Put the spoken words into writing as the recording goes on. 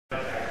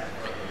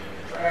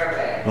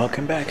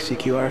Welcome back,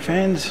 CQR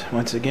fans.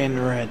 Once again,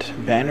 we're at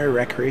Banner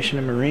Recreation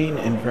and Marine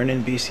in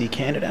Vernon BC,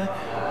 Canada,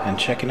 and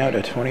checking out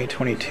a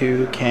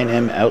 2022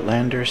 Can-Am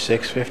Outlander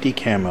 650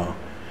 Camo.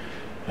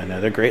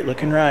 Another great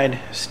looking ride.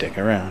 Stick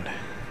around.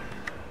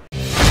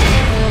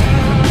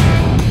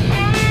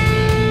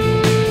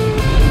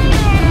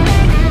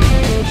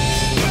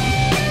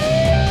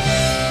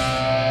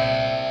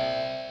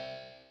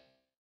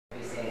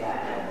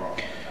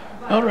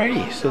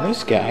 Alrighty, so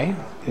this guy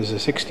is a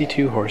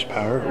 62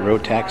 horsepower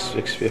Rotax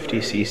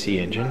 650cc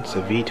engine. It's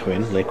a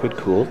V-twin, liquid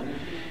cooled,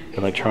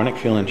 electronic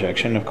fuel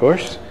injection, of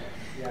course.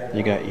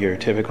 You got your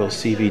typical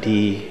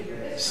CVT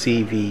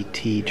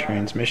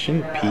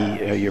transmission,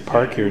 your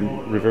park, your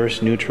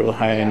reverse, neutral,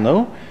 high and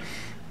low,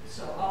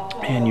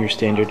 and your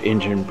standard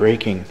engine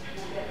braking.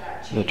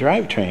 The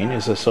drivetrain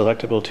is a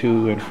selectable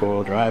 2- and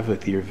 4-wheel drive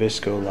with your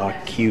Visco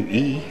Lock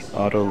QE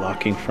auto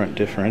locking front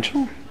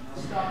differential.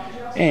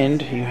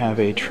 And you have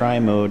a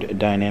tri-mode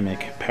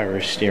dynamic power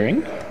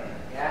steering.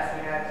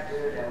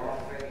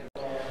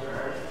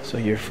 So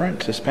your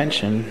front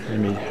suspension, let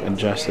me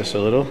adjust this a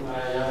little.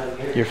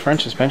 Your front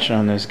suspension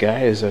on this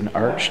guy is an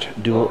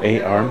arched dual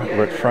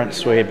A-arm front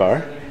sway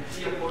bar,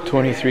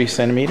 23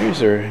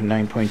 centimeters or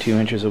 9.2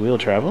 inches of wheel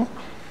travel,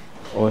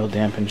 oil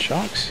dampened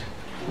shocks.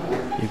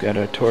 You've got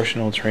a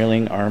torsional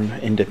trailing arm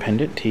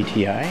independent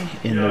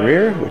TTI in the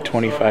rear with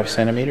 25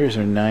 centimeters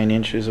or 9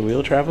 inches of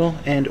wheel travel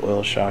and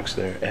oil shocks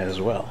there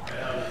as well.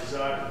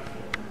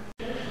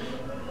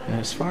 And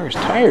as far as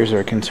tires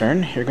are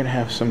concerned, you're going to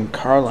have some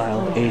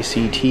Carlisle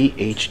ACT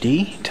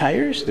HD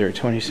tires. They're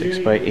 26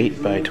 by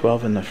 8 by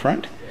 12 in the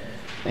front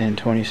and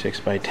 26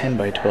 by 10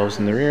 by 12s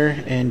in the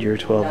rear, and your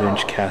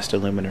 12-inch cast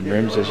aluminum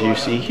rims as you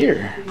see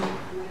here.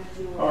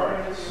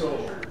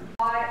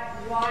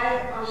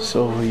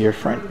 So your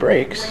front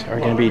brakes are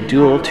going to be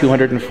dual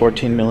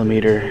 214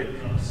 millimeter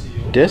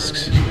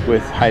discs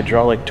with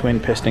hydraulic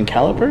twin piston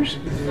calipers,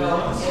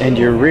 and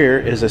your rear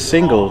is a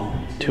single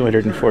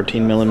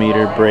 214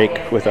 millimeter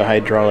brake with a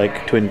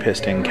hydraulic twin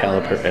piston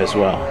caliper as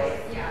well.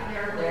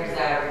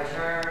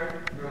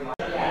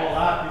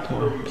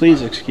 So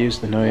please excuse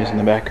the noise in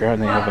the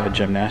background. They have a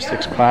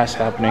gymnastics class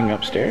happening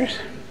upstairs.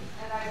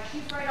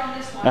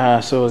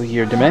 So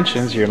your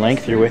dimensions, your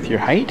length, your width, your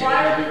height,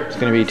 it's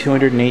going to be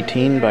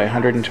 218 by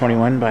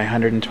 121 by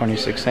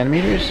 126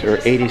 centimeters, or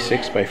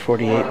 86 by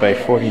 48 by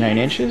 49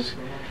 inches.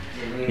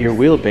 Your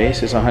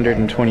wheelbase is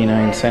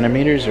 129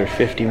 centimeters, or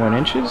 51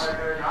 inches.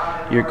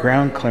 Your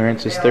ground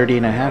clearance is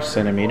 30.5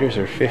 centimeters,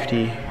 or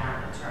 50.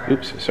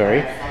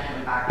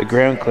 The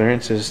ground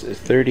clearance is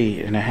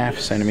 30.5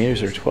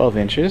 centimeters, or 12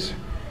 inches.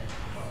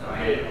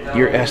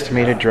 Your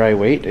estimated dry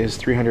weight is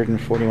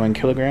 341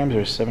 kilograms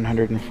or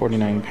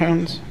 749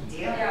 pounds.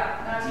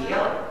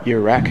 Your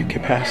rack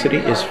capacity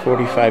is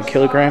 45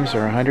 kilograms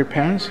or 100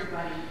 pounds.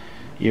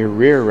 Your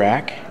rear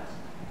rack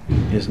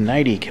is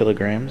 90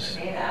 kilograms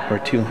or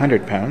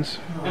 200 pounds.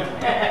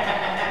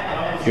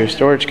 Your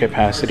storage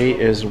capacity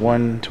is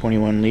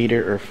 121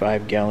 liter or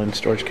 5-gallon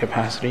storage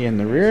capacity in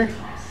the rear.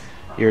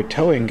 Your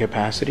towing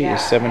capacity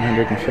is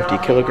 750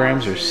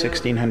 kilograms or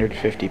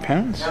 1,650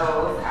 pounds.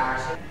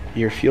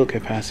 Your fuel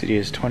capacity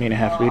is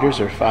 20.5 liters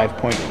or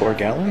 5.4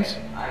 gallons.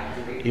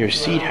 Your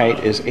seat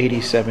height is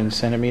 87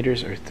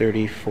 centimeters or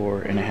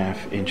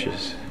 34.5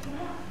 inches.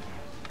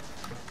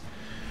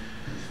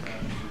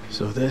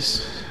 So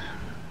this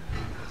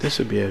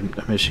would be a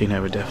machine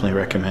I would definitely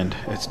recommend.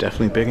 It's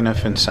definitely big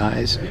enough in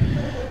size.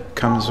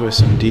 Comes with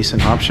some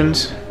decent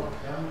options.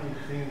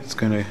 It's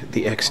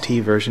the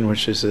XT version,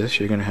 which is this.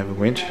 You're gonna have a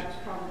winch.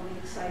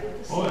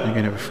 You're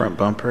gonna have a front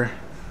bumper.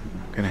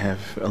 Gonna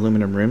have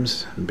aluminum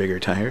rims and bigger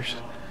tires.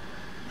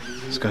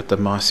 It's got the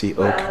mossy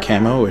oak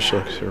camo, which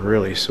looks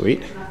really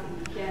sweet.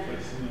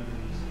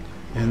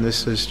 And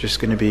this is just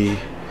gonna be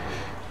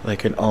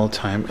like an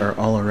all-time or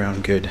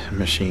all-around good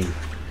machine.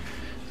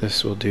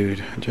 This will do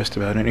just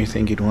about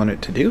anything you'd want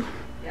it to do.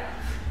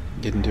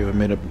 You can do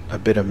a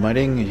bit of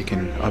mudding. You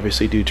can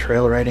obviously do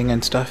trail riding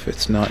and stuff.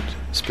 It's not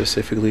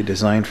specifically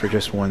designed for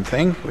just one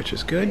thing, which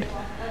is good.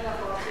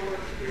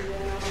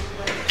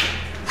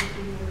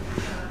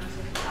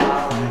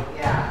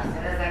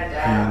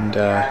 And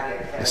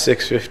the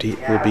 650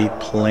 will be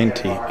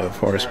plenty of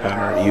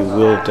horsepower. You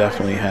will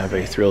definitely have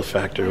a thrill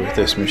factor with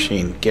this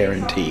machine,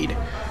 guaranteed.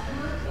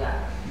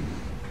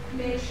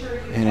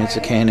 And it's a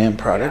Can-Am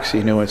product, so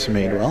you know it's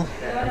made well.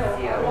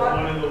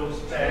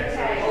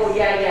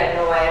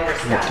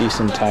 Got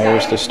decent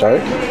tires to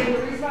start. You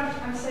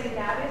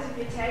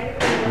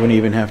wouldn't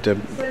even have to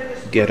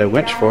get a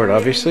winch for it,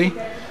 obviously.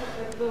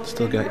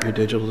 Still got your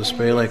digital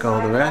display like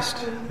all the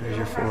rest. There's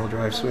your 4-wheel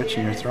drive switch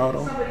and your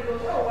throttle.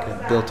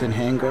 Got built-in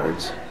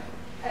handguards.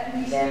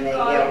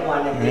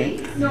 Right.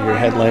 Your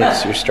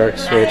headlights, your start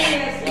switch,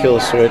 kill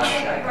switch,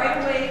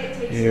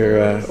 your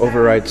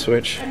override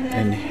switch,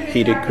 and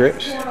heated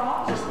grips.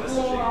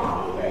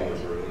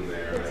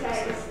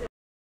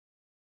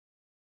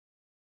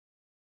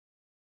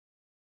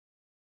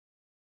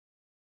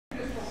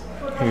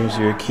 Here's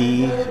your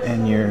key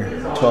and your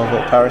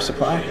 12-volt power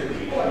supply.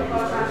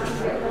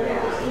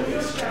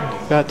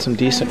 got some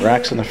decent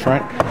racks in the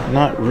front.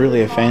 Not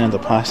really a fan of the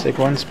plastic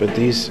ones, but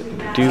these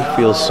do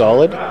feel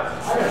solid.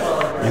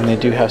 And they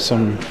do have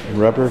some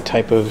rubber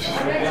type of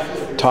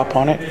top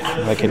on it,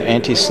 like an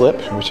anti-slip,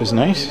 which is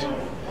nice.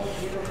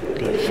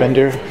 Got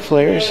fender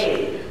flares.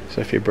 So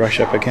if you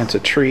brush up against a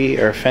tree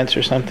or a fence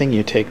or something,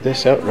 you take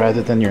this out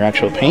rather than your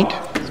actual paint.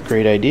 It's a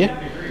great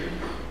idea.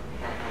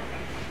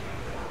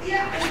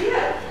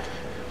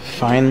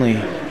 Finally,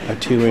 a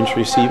 2-inch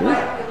receiver.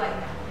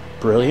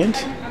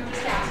 Brilliant.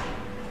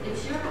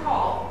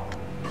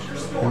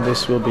 And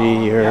this will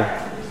be your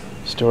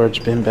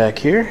storage bin back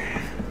here.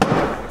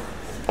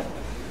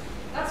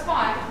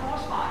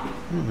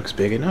 Oh, looks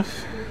big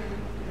enough.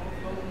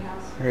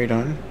 Right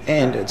on.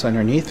 And it's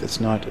underneath, it's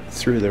not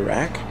through the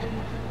rack.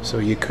 So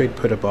you could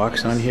put a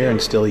box on here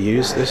and still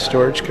use this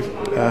storage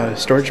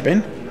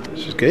bin,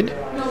 which is good.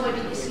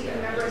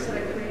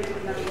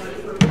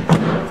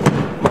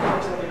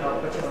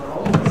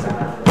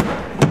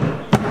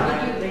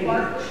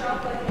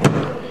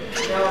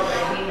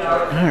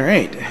 All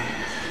right.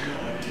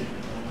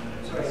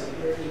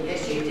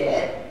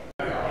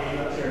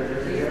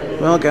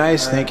 Well,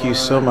 guys, thank you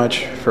so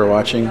much for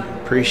watching.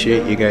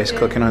 Appreciate you guys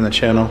clicking on the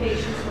channel.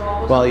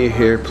 While you're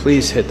here,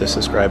 please hit the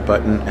subscribe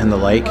button and the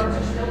like.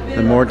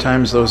 The more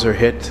times those are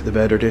hit, the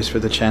better it is for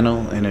the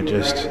channel, and it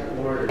just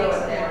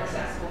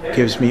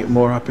gives me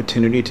more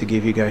opportunity to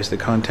give you guys the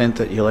content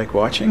that you like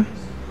watching.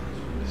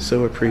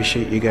 So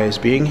appreciate you guys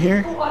being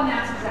here.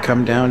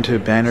 Come down to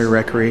Banner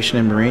Recreation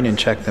and Marine and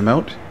check them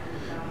out.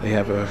 They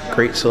have a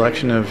great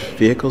selection of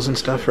vehicles and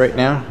stuff right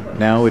now.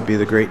 Now would be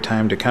the great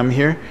time to come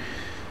here,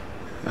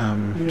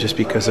 just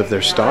because of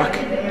their stock.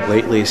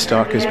 Lately,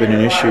 stock has been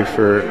an issue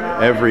for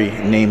every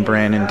name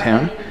brand in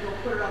town.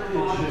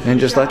 And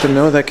just let them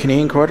know that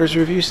Canadian Quarters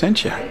Review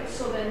sent you.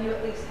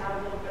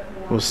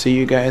 We'll see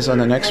you guys on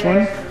the next one.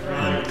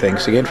 And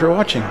thanks again for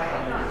watching.